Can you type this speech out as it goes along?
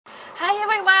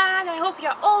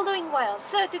you're all doing well.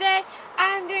 So today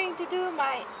I'm going to do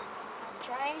my,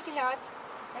 trying to not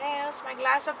else my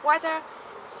glass of water,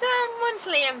 some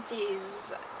monthly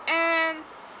empties, and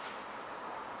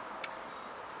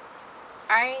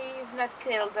I've not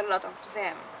killed a lot of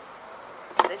them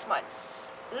this month.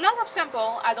 A lot of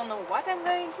sample. I don't know what I'm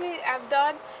going to have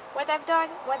done, what I've done,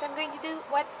 what I'm going to do,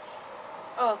 what.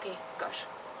 Oh, okay, gosh,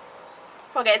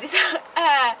 forget this.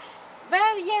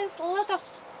 But yes, a lot of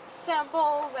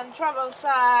samples and travel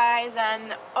size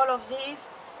and all of this,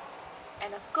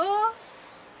 and of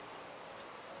course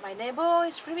my neighbor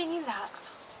is trimming his arm.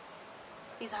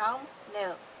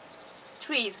 No,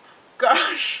 trees.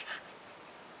 Gosh.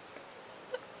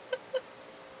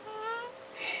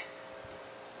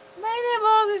 My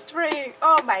neighbor is trimming.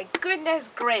 Oh my goodness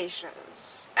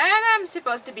gracious, and I'm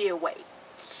supposed to be awake.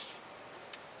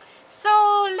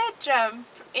 So let's jump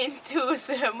into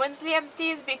the monthly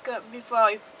empties before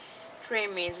I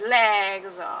trim his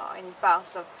legs or any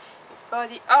parts of his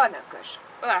body. Oh no, gosh.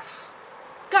 Ugh.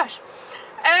 Gosh.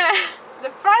 The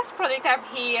first product I have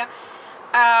here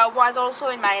was also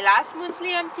in my last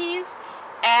monthly empties,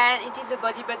 and it is a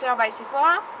body butter by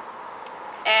Sephora.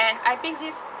 And I picked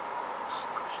this. Oh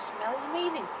gosh, the smell is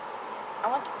amazing. I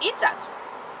want to eat that.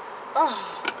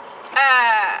 Oh.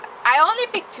 I only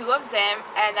picked 2 of them,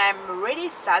 and I'm really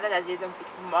sad that I didn't pick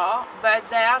more, but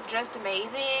they are just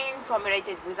amazing,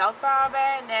 formulated without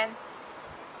paraben. And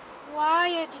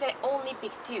why did I only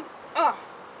pick 2? Oh.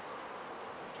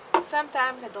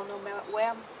 Sometimes I don't know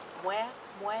where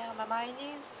my mind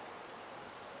is.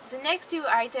 The next 2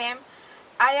 items,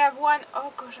 I have one.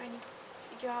 Oh gosh, I need to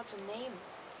figure out the name.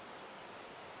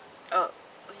 Oh,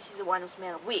 this is the one who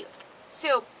smells weird.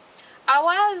 So I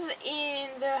was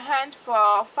in the hunt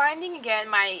for finding again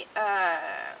my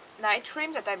night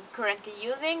cream that I'm currently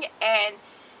using, and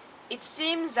it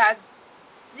seems that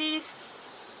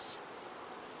this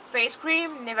face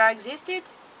cream never existed,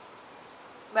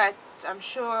 but I'm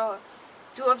sure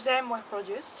 2 of them were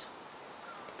produced.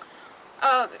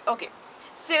 Okay,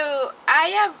 so I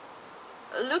have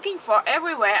looking for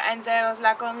everywhere, and there's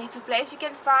like only 2 places you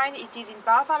can find. It is in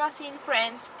parapharmacy in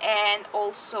France and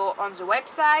also on the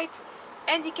website,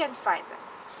 and you can find them.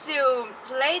 So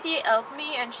the lady helped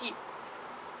me, and she,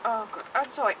 oh god, I'm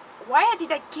sorry, why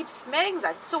did I keep smelling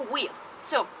that? It's so weird.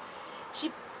 So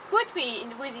she put me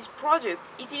in with this product.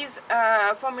 It is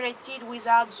formulated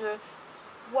without the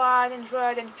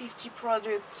 150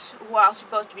 products who are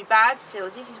supposed to be bad, so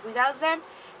this is without them,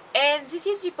 and this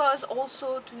is supposed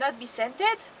also to not be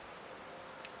scented,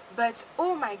 but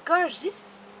oh my gosh,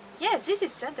 this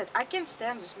is scented. I can't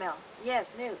stand the smell.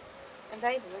 Yes, no. And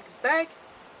there is like a bug.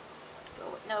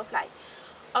 Oh, no, fly.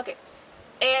 Okay,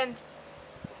 and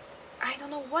I don't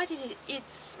know what it is.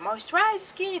 It's moisturized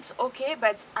skin, it's okay,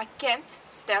 but I can't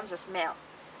stand the smell.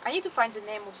 I need to find the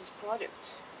name of this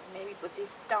product. Maybe put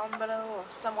this down below or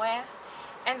somewhere.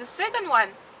 And the second one,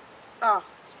 oh,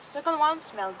 the second one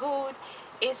smells good.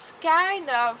 It's kind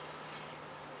of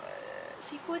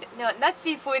seafood. No, not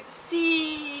seafood.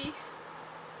 Sea.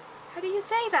 How do you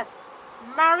say that?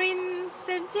 Marine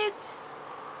scented.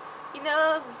 You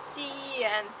know, the sea,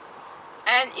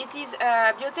 and it is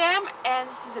a Bioterm, and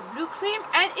it is a blue cream,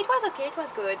 and it was okay. It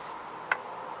was good,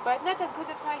 but not as good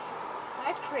as my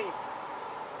night cream.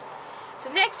 The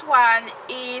next one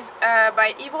is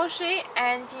by Yves Rocher,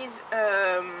 and it is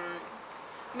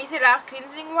micellar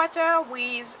cleansing water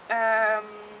with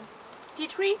tea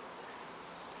tree,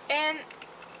 and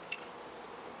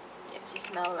yes, it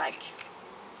smells like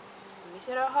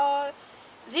micellar oil.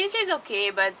 This is okay,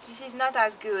 but this is not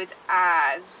as good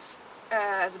as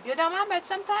the Bioterm, but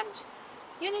sometimes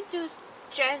you need to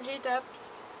change it up,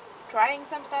 trying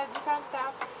some stuff, different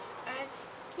stuff, and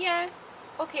yeah,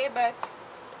 okay, but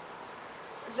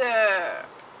the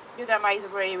Bioterm is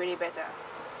really, really better.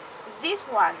 This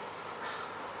one,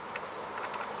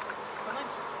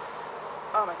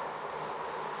 oh my god,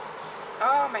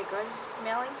 oh my god, it's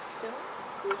smelling so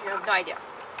good, you have no idea.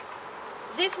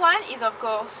 This one is, of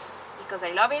course, because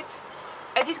I love it,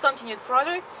 a discontinued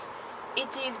product.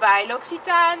 It is by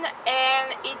L'Occitane,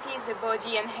 and it is a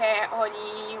body and hair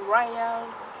honey royal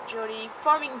jelly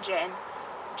foaming jelly.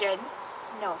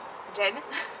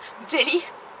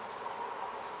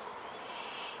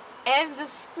 And the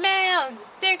smell and the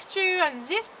texture and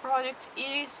this product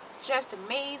is just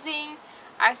amazing.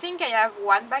 I think I have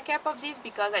 1 backup of this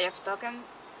because I have stocked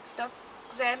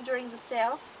them during the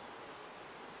sales.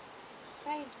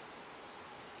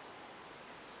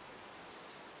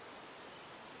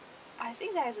 I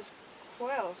think there is a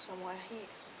squirrel somewhere here.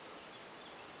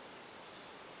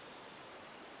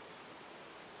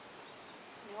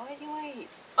 No idea where he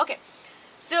is. Okay,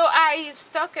 So I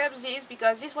stocked up this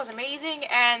because this was amazing,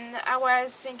 and I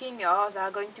was thinking, oh, they are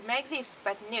going to make this,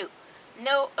 but no,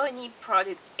 no honey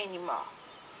product anymore.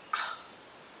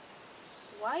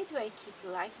 Why do I keep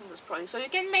liking those products? So you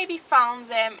can maybe find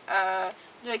them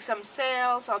during some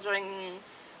sales or during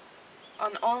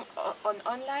on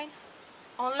online,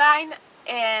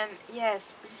 and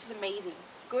yes, this is amazing,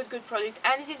 good product,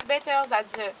 and this is better than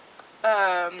the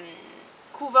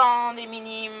Couvent des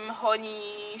Minimes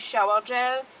honey shower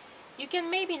gel. You can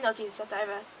maybe notice that I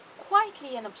have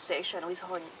quietly an obsession with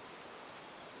honey.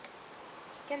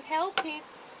 Can't help it.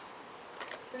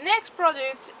 The next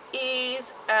product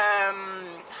is a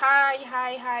high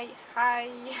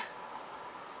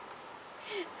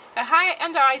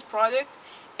under eyes product,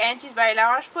 and it's by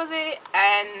La Roche-Posay,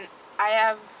 and I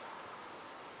have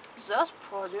those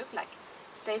products like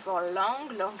stay for a long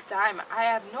time. I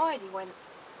have no idea when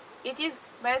it is,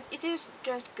 but it is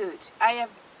just good. I have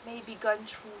maybe gone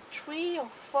through 3 or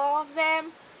 4 of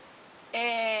them,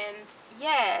 and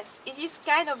yes, it is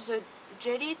kind of the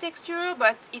jelly texture,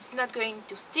 but it's not going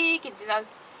to stick. It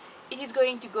is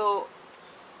going to go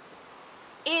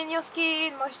in your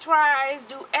skin, moisturize,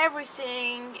 do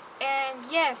everything, and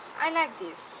yes, I like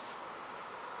this.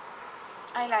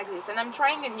 And I'm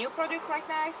trying a new product right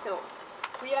now, so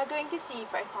we are going to see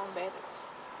if I found better.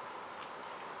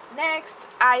 Next,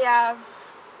 I have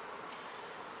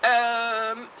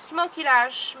Smoky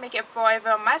Lash Makeup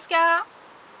Forever Mascara,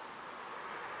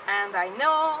 and I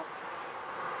know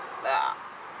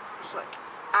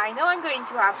I'm going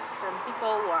to have some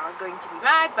people who are going to be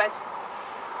mad, but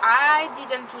I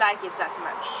didn't like it that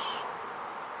much.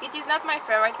 It is not my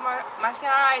favorite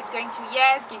mascara. It's going to,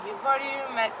 yes, give you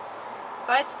volume,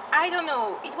 but I don't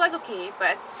know, it was okay,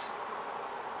 but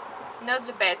not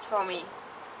the best for me.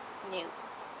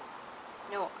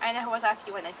 No, and I was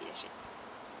happy when I finished it.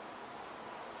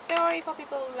 Sorry for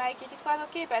people who like it, it was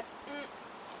okay, but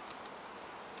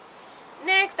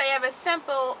Next I have a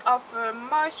sample of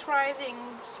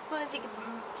moisturizing spoozing,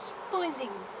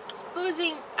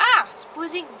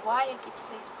 why I keep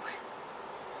saying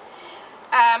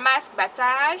mask by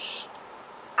Taaj.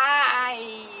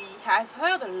 I have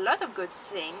heard a lot of good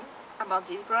things about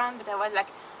this brand, but I was like,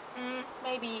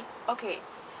 maybe okay.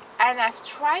 And I've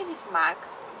tried this mask,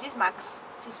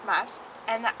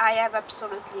 and I have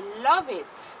absolutely love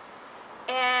it.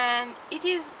 And it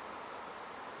is,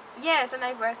 yes, and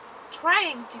I was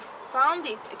trying to find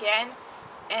it again,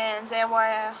 and they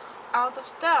were out of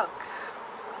stock.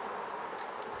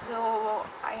 So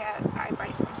I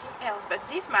buy something else. But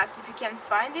this mask, if you can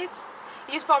find it,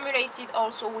 is formulated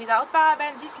also without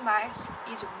paraben. This mask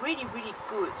is really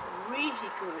good,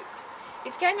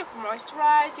 It's kind of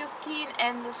moisturize your skin,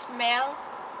 and the smell.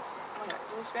 Oh no,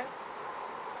 does it smell?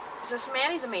 The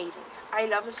smell is amazing. I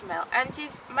love the smell. And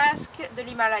this masque de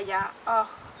l'Himalaya. Oh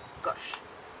gosh,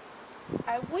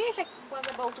 I wish I was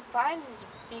able to find this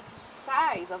big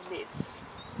size of this.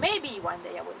 Maybe one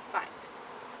day I will find.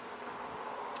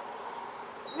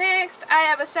 Next, I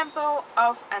have a sample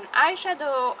of an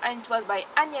eyeshadow, and it was by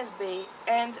Agnès,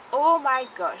 and oh my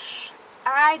gosh,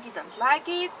 I didn't like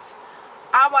it.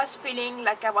 I was feeling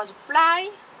like I was a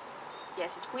fly.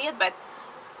 Yes, it's weird, but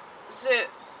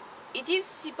it is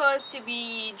supposed to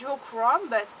be duochrome,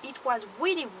 but it was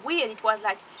really weird. It was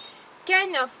like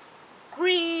kind of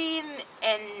green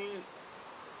and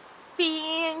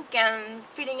pink and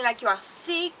feeling like you are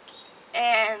sick,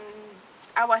 and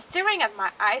I was staring at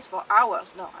my eyes for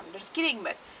hours. No, I'm just kidding,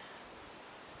 but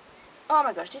oh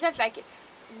my gosh, didn't like it.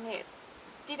 It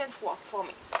didn't work for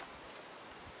me.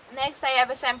 Next, I have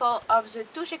a sample of the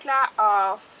touche éclat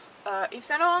of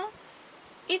Yves.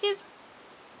 It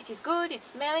is good,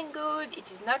 it's smelling good,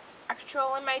 it is not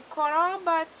actually my color,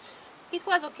 but it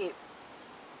was okay.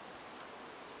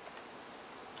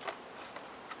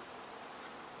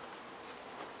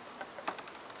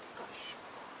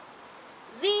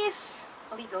 These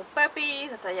little puppy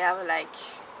that I have, like,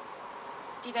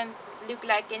 didn't look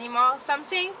like anymore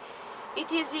something.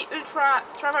 It is the ultra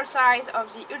travel size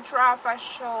of the Ultra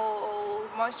Facial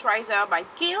Moisturizer by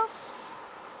Kiels.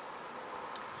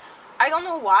 I don't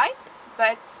know why,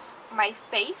 but my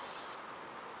face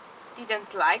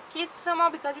didn't like it somehow,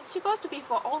 because it's supposed to be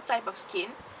for all type of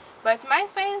skin, but my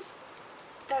face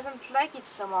doesn't like it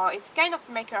somehow. It's kind of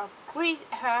make her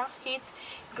hit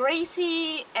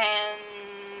greasy,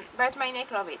 but my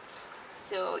neck love it.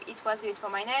 So it was good for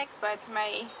my neck, but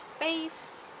my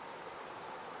face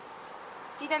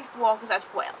didn't work that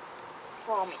well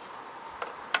for me.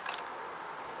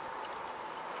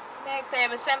 Next, I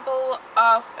have a sample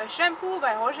of a shampoo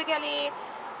by Roche,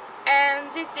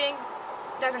 and this thing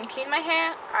doesn't clean my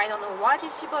hair. I don't know what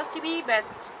it's supposed to be, but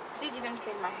This didn't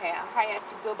clean my hair. I had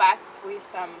to go back with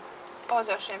some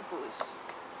other shampoos.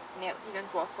 No, it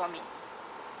didn't work for me.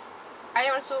 I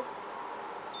also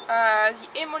the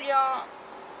emollient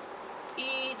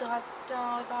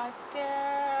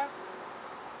réparateur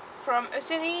from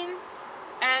Eucerin,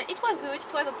 and it was good,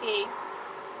 it was okay.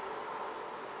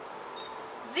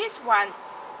 This one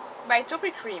by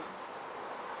Topicream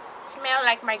smelled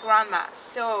like my grandma,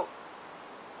 so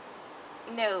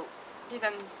no,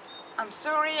 didn't. I'm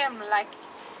sorry, I'm like,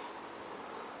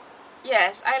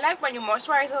 yes, I like when your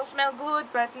moisturizer smell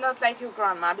good, but not like your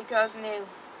grandma, because no,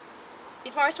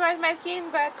 it moisturizes my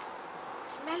skin, but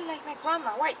smell like my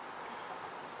grandma. Why?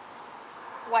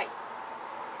 Why?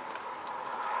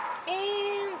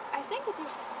 And I think it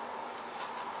is.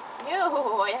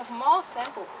 No, I have more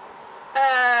sample.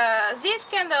 This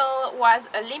candle was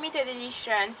a limited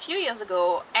edition a few years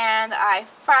ago, and I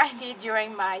found it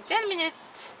during my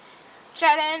 10-minute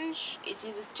challenge. It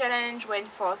is a challenge when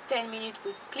for 10 minutes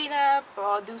we clean up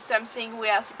or do something we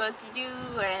are supposed to do,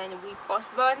 and we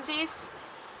postpone this.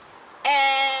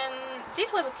 And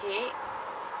this was okay.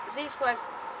 This was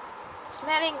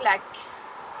smelling like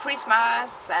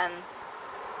Christmas, and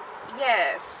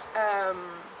yes,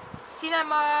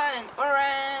 cinnamon and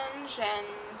orange, and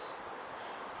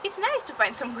it's nice to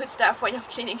find some good stuff when you're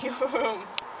cleaning your room.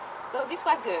 So this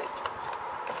was good.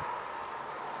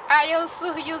 I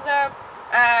also use up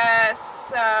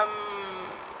some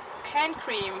hand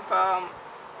cream from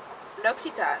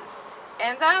L'Occitane,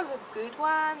 and that's a good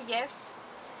one, yes.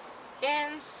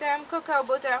 And some cocoa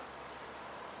butter.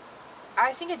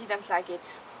 I think I didn't like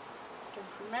it. I can't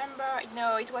remember.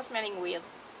 No, it was smelling weird.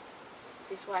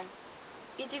 This one.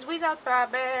 It is without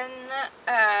paraben,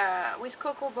 with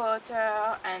cocoa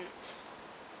butter, and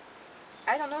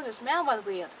I don't know, the smell was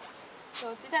weird.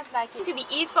 So didn't like it. To be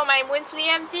it for my monthly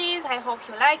empties. I hope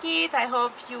you like it. I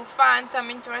hope you find some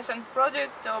interesting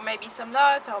product, or maybe some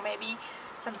not, or maybe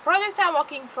some products are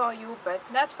working for you but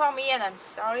not for me, and I'm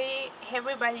sorry,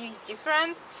 everybody is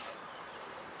different.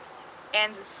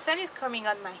 And the sun is coming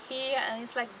on my hair and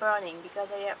it's like burning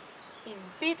because I have been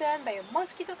bitten by a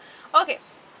mosquito. Okay,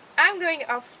 I'm going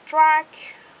off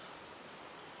track,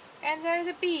 and there is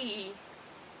a bee.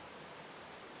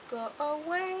 Go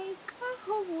away,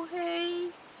 go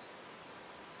away.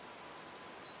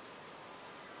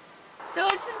 So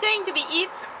this is going to be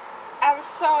it. I'm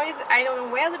sorry, I don't know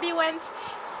where the bee went.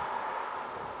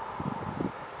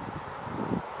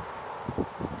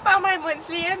 For my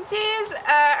monthly empties,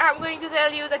 I'm going to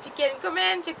tell you that you can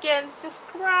comment, you can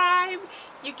subscribe,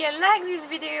 you can like this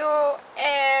video,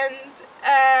 and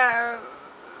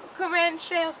comment,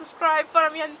 share, subscribe, follow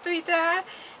me on Twitter.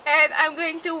 And I'm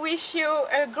going to wish you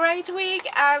a great week.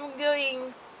 I'm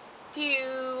going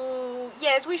to,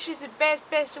 yes, wish you the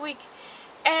best week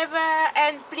ever,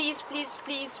 and please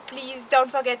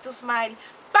don't forget to smile.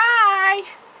 Bye.